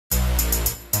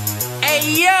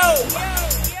Hey yo,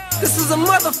 this is a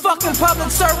motherfucking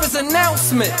public service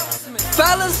announcement.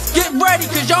 Fellas, get ready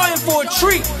cause y'all in for a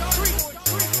treat.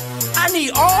 I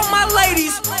need all my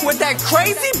ladies with that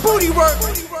crazy booty work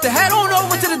to head on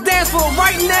over to the dance floor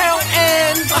right now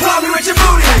and applaud me with your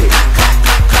booty.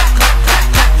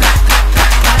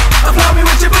 Applaud me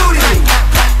with your booty.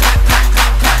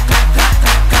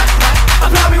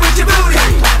 Applaud me with your booty.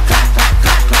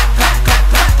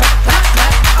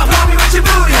 Applaud me with your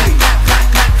booty.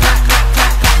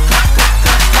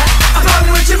 Applaud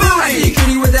me with your booty. I see you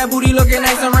cutie with that booty looking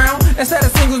nice and round. Instead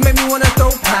of singles, make me wanna throw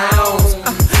pounds.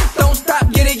 Don't stop,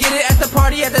 get it at the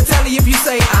party, at the telly. If you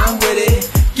say I'm with it,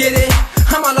 get it.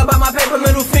 I'm all about my paper,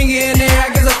 middle finger in there. I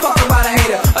give a fuck about a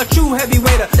hater, a true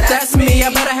heavyweighter. That's me.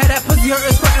 I better have that pussy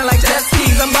hurtin', squirtin' like jet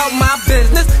skis. I'm about my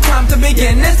business. Time to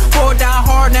begin this. Pour down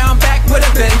hard, now I'm back with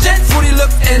a vengeance. Booty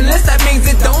looks endless, that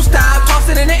means it don't stop. Toss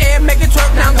it in the air, make it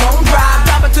twerk, now I'm gon' drive.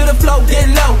 Drop it to the floor,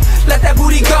 get low, let that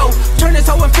booty go. Turn this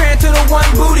whole affair into the one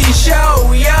booty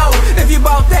show. Yo, if you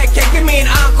bout that cake, give me an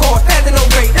encore. Standing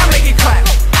ovate, now make it clap.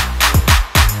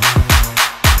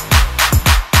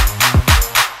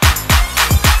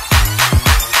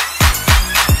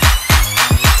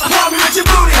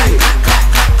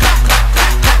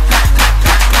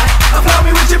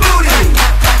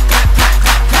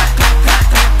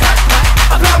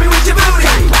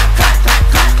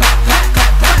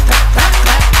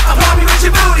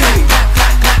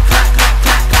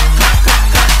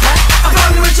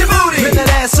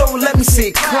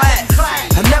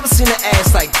 I've never seen her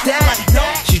ass like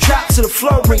that. She dropped to the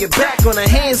floor, bring it back on her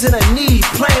hands and her knees,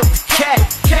 playing with the cat.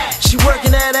 She working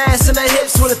that ass and her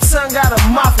hips with her tongue out her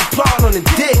mouth and clawing on the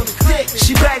dick.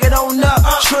 She back it on up,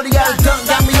 shorty got a dunk,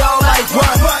 got me all like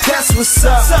what? That's what's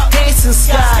up, dance in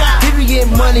sky. Here we get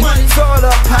money, throw it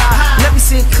up high. Let me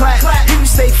see it clap, here we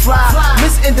stay fly.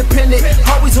 Miss Independent,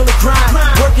 always on the grind.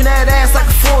 Working that ass like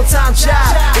a full-time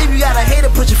job. If you got a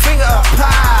hater, put your finger up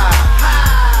high.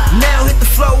 Now hit the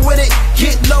flow with it,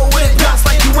 get low with it, bounce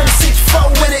like you in a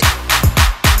 6'4" with it.